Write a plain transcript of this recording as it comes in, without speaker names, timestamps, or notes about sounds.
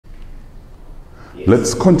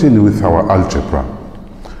Let's continue with our algebra.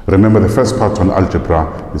 Remember, the first part on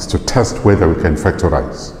algebra is to test whether we can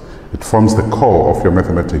factorize. It forms the core of your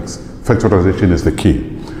mathematics. Factorization is the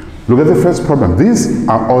key. Look at the first problem. These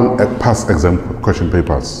are all past exam question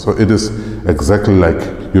papers. So it is exactly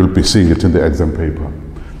like you'll be seeing it in the exam paper.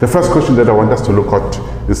 The first question that I want us to look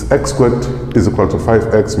at is x squared is equal to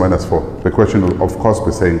 5x minus 4. The question will of course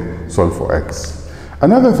be saying solve for x.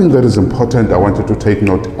 Another thing that is important I want you to take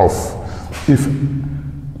note of, if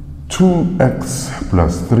 2x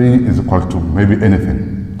plus 3 is equal to maybe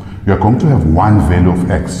anything, you are going to have one value of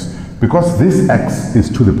x, because this x is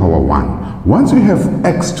to the power 1. Once you have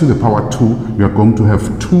x to the power 2, you are going to have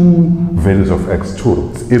two values of x, two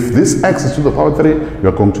roots. If this x is to the power 3, you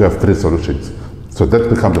are going to have three solutions. So that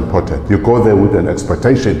becomes important. You go there with an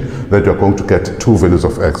expectation that you are going to get two values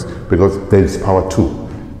of x, because there is power 2.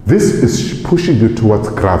 This is pushing you towards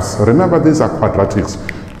graphs. Remember, these are quadratics.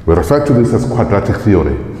 We refer to this as quadratic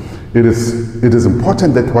theory. It is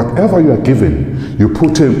important that whatever you are given, you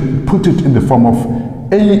put it in the form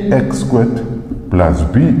of ax squared plus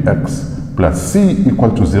bx plus c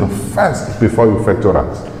equal to 0 first before you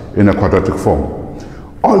factorize in a quadratic form.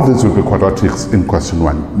 All these will be quadratics in question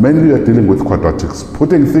 1. Mainly you are dealing with quadratics,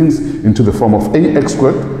 putting things into the form of ax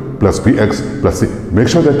squared plus bx plus c. Make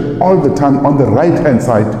sure that all the time on the right hand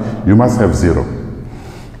side you must have 0.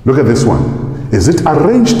 Look at this one. Is it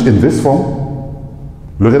arranged in this form?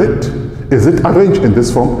 Look at it. Is it arranged in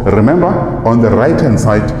this form? Remember, on the right hand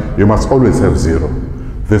side you must always have 0.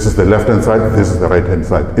 This is the left hand side, this is the right hand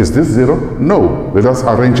side. Is this 0? No. Let us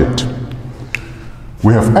arrange it.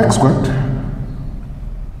 We have x squared.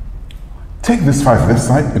 Take this 5 this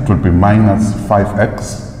side, it will be minus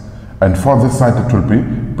 5x. And for this side it will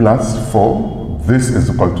be plus 4. This is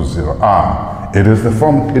equal to 0.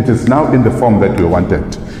 It is now in the form that we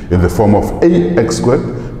wanted. In the form of ax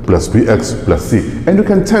squared plus bx plus c. And you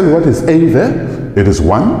can tell what is a there. It is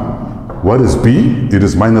 1. What is b? It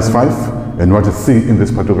is minus 5. And what is c in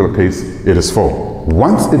this particular case? It is 4.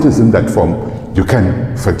 Once it is in that form, you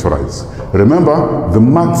can factorize. Remember, the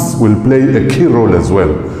maths will play a key role as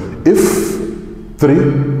well. If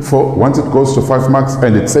 3, 4, once it goes to 5 marks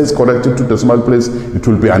and it says corrected to decimal place, it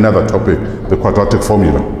will be another topic, the quadratic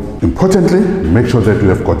formula. Importantly, make sure that you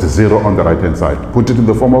have got 0 on the right hand side. Put it in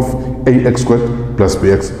the form of ax squared plus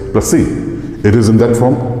bx plus c. It is in that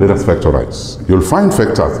form. Let us factorize. You'll find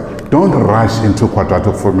factors. Don't rush into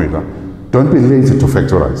quadratic formula. Don't be lazy to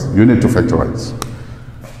factorize. You need to factorize.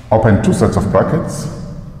 Open two sets of brackets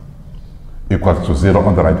equals to 0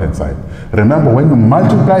 on the right hand side. Remember, when you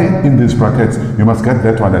multiply in these brackets, you must get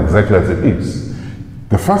that one exactly as it is.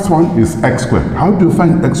 The first one is x squared. How do you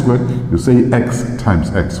find x squared? You say x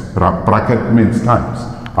times x. Bracket means times.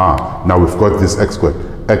 Now we've got this x squared.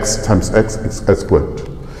 X times x is x squared.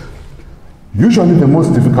 Usually the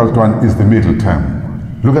most difficult one is the middle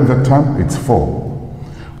term. Look at that term, it's 4.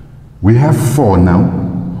 We have 4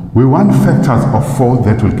 now. We want factors of 4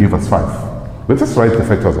 that will give us 5. Let us write the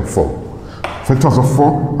factors of 4. Factors of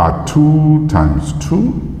 4 are 2 times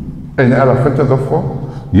 2. Any other factors of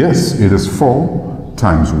 4? Yes, it is 4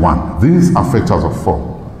 times 1. These are factors of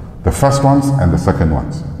 4. The first ones and the second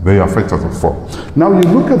ones. They are factors of 4. Now you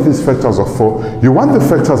look at these factors of 4. You want the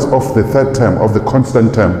factors of the third term, of the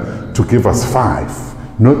constant term, to give us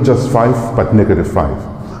 5. Not just 5, but negative 5.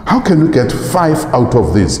 How can we get 5 out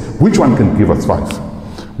of this? Which one can give us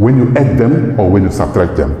 5? When you add them or when you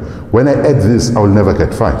subtract them? When I add this, I will never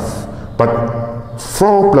get 5. But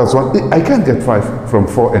 4 plus 1, I can get 5 from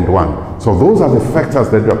 4 and 1. So those are the factors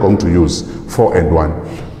that we are going to use, 4 and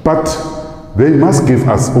 1. But they must give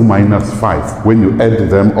us O minus 5 when you add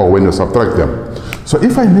them or when you subtract them. So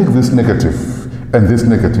if I make this negative and this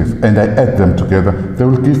negative and I add them together, they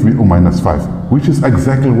will give me O minus 5, which is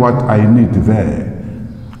exactly what I need there.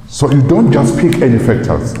 So you don't just pick any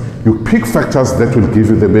factors. You pick factors that will give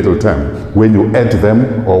you the middle term when you add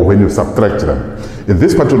them or when you subtract them. In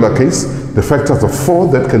this particular case, the factors of 4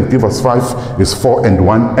 that can give us 5 is 4 and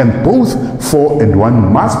 1, and both 4 and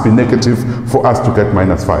 1 must be negative for us to get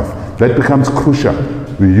minus 5. That becomes crucial.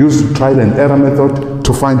 We use trial and error method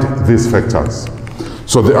to find these factors.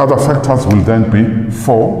 So the other factors will then be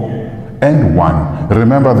 4 and 1.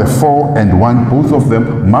 Remember, the 4 and 1, both of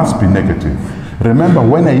them must be negative. Remember,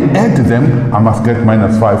 when I add them, I must get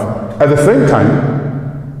minus 5. At the same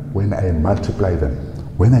time, when I multiply them,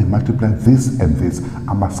 when I multiply this and this,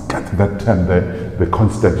 I must get that term there, the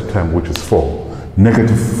constant term, which is 4.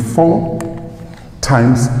 Negative 4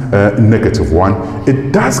 times negative 1.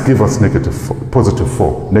 It does give us positive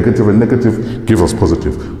 4. Negative and negative give us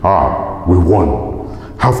positive. We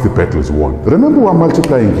won. Half the battle is won. Remember, we're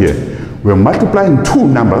multiplying here. We're multiplying two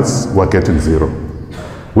numbers, we're getting 0.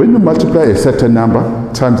 When you multiply a certain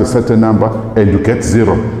number times a certain number and you get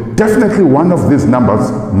 0, definitely one of these numbers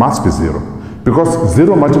must be 0. Because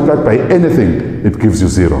 0 multiplied by anything, it gives you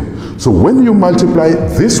 0. So when you multiply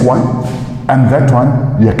this one and that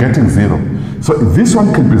one, you're getting 0. So this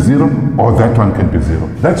one can be 0 or that one can be 0.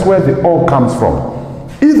 That's where the or comes from.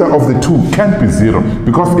 Either of the two can't be 0,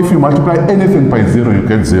 because if you multiply anything by 0, you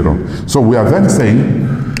get 0. So we are then saying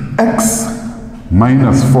x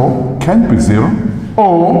minus 4 can be 0,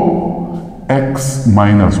 or x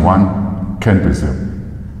minus 1 can be 0.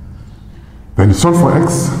 Then you solve for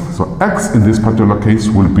x. So x in this particular case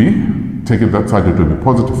will be, take it that side, it will be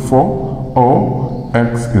positive 4, or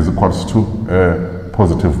x is equals to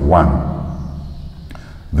positive 1.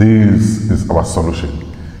 This is our solution.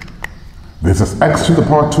 This is x to the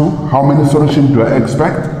power 2. How many solutions do I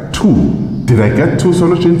expect? 2. Did I get 2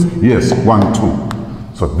 solutions? Yes, 1,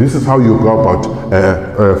 2. So this is how you go about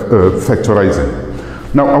factorizing.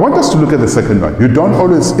 Now I want us to look at the second one. You don't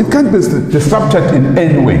always, it can be disrupted in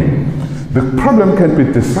any way. The problem can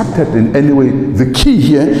be disrupted in any way. The key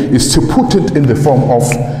here is to put it in the form of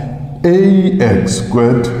ax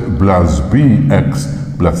squared plus bx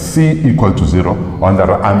plus c equal to 0.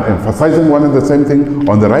 I'm emphasizing one and the same thing.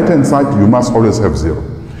 On the right hand side, you must always have 0.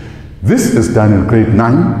 This is done in grade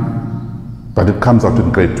 9, but it comes out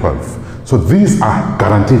in grade 12. So these are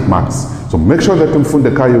guaranteed marks. So make sure that in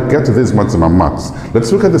Fundeka you get these maximum marks.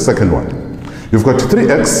 Let's look at the second one. You've got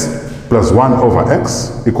 3x plus 1 over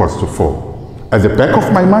x equals to 4. At the back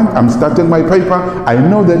of my mind, I'm starting my paper. I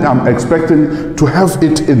know that I'm expecting to have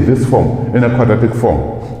it in this form, in a quadratic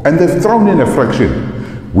form. And they've thrown in a fraction.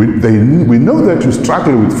 We know that you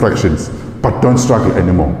struggle with fractions, but don't struggle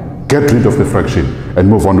anymore. Get rid of the fraction and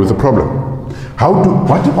move on with the problem.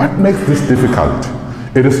 What makes this difficult?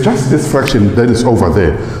 It is just this fraction that is over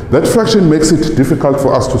there. That fraction makes it difficult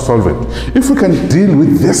for us to solve it. If we can deal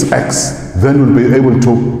with this x, then we'll be able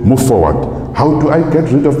to move forward. How do I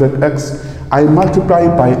get rid of that x? I multiply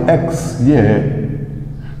by x here,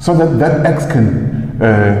 so that that x can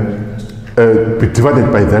be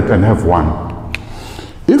divided by that and have 1.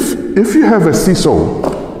 If you have a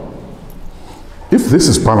seesaw, if this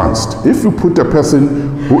is balanced, if you put a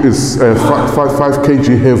person who is 5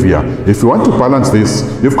 kg heavier, if you want to balance this,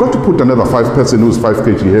 you've got to put another 5 person who is 5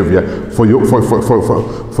 kg heavier for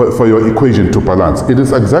your equation to balance. It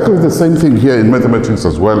is exactly the same thing here in mathematics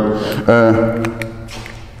as well.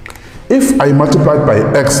 If I multiply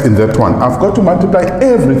by x in that one, I've got to multiply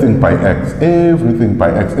everything by x,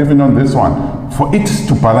 even on this one, for it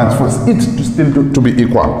to balance, for it to still to be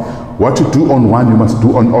equal. What you do on one, you must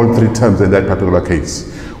do on all 3 terms in that particular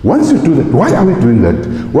case. Once you do that, why are we doing that?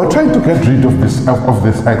 We're trying to get rid of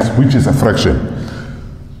this x, which is a fraction.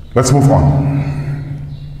 Let's move on.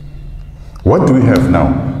 What do we have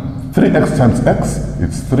now? 3x times x,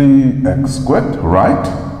 it's 3x squared, right?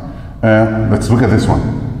 Let's look at this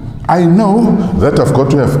one. I know that I've got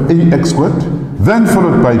to have ax squared, then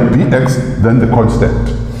followed by bx, then the constant.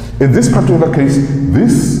 In this particular case,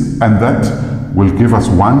 this and that will give us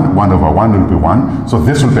 1 over 1 will be 1, so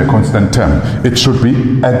this will be a constant term. It should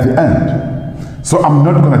be at the end. So I'm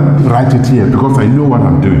not going to write it here because I know what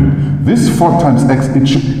I'm doing. This 4 times x, it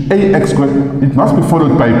should, ax squared, it must be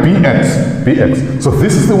followed by bx. So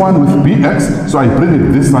this is the one with bx, so I bring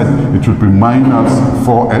it this side, it should be minus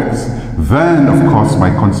 4x. Then, of course,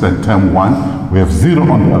 my constant term 1, we have 0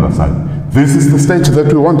 on the other side. This is the stage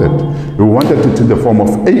that we wanted. We wanted it in the form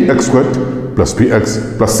of ax squared plus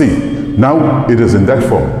bx plus c. Now it is in that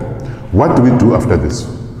form. What do we do after this?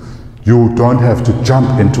 You don't have to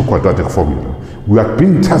jump into quadratic formula. We are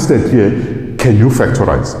being tested here. Can you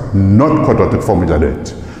factorize? Not quadratic formula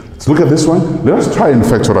yet. Let's look at this one. Let us try and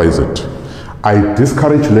factorize it. I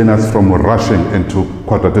discourage learners from rushing into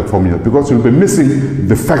quadratic formula because you'll be missing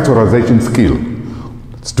the factorization skill.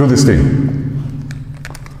 Let's do this thing.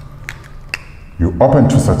 You open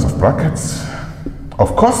 2 sets of brackets.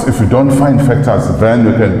 Of course, if you don't find factors, then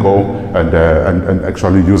you can go and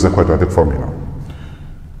actually use a quadratic formula.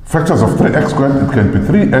 Factors of 3x squared, it can be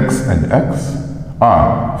 3x and x.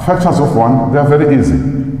 Factors of 1, they are very easy.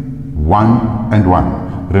 1 and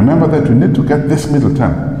 1. Remember that we need to get this middle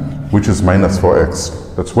term, which is minus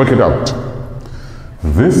 4x. Let's work it out.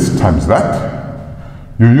 This times that.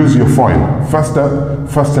 You use your FOIL. First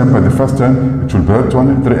term by the first term, it will be that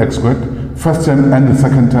one, 3x squared. First term and the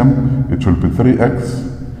second term, it will be 3x.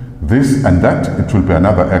 This and that, it will be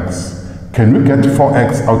another x. Can we get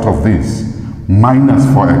 4x out of this? Minus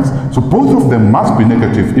 4x. So both of them must be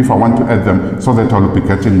negative if I want to add them, so that I will be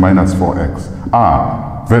getting minus 4x.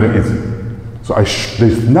 Very easy. So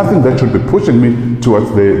there's nothing that should be pushing me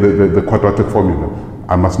towards the quadratic formula.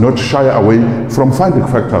 I must not shy away from finding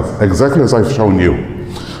factors, exactly as I've shown you.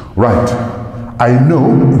 Right, I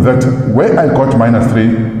know that where I got minus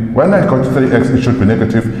 3, when I got 3x, it should be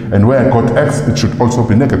negative, and where I got x, it should also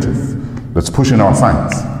be negative. Let's push in our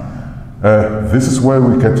signs. This is where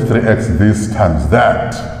we get 3x, this times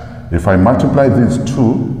that. If I multiply these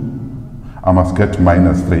two, I must get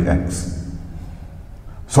minus 3x.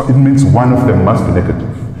 So it means one of them must be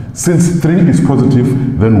negative. Since 3 is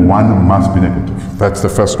positive, then 1 must be negative. That's the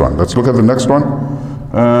first one. Let's look at the next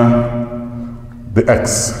one. The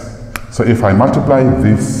x. So if I multiply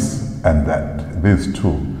this and that, these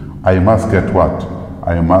two, I must get what?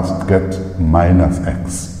 I must get minus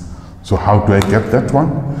x. So how do I get that one?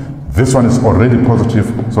 This one is already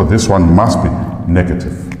positive, so this one must be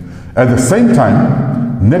negative. At the same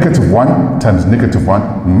time, negative 1 times negative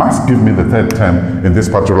 1 must give me the third term in this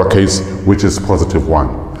particular case, which is positive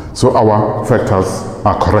 1. So our factors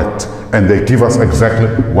are correct, and they give us exactly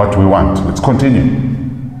what we want. Let's continue.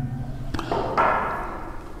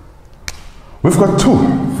 We've got 2.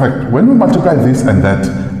 In fact, when we multiply this and that,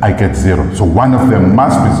 I get 0. So one of them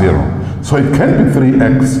must be 0. So it can be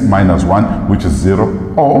 3x minus 1, which is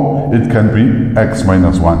 0, or it can be x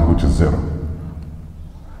minus 1, which is 0.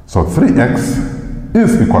 So 3x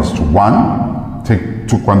is equals to 1.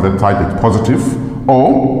 Took one that side, it's positive,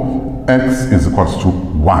 or x is equals to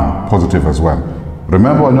 1, positive as well.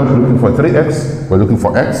 Remember, we're not looking for 3x, we're looking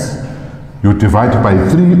for x. You divide by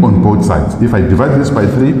 3 on both sides. If I divide this by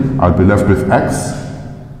 3, I'll be left with x.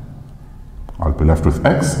 I'll be left with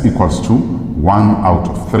x equals to 1 out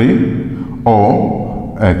of 3,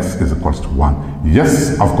 or x is equals to 1.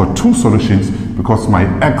 Yes, I've got 2 solutions because my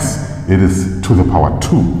x, it is to the power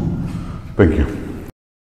 2. Thank you.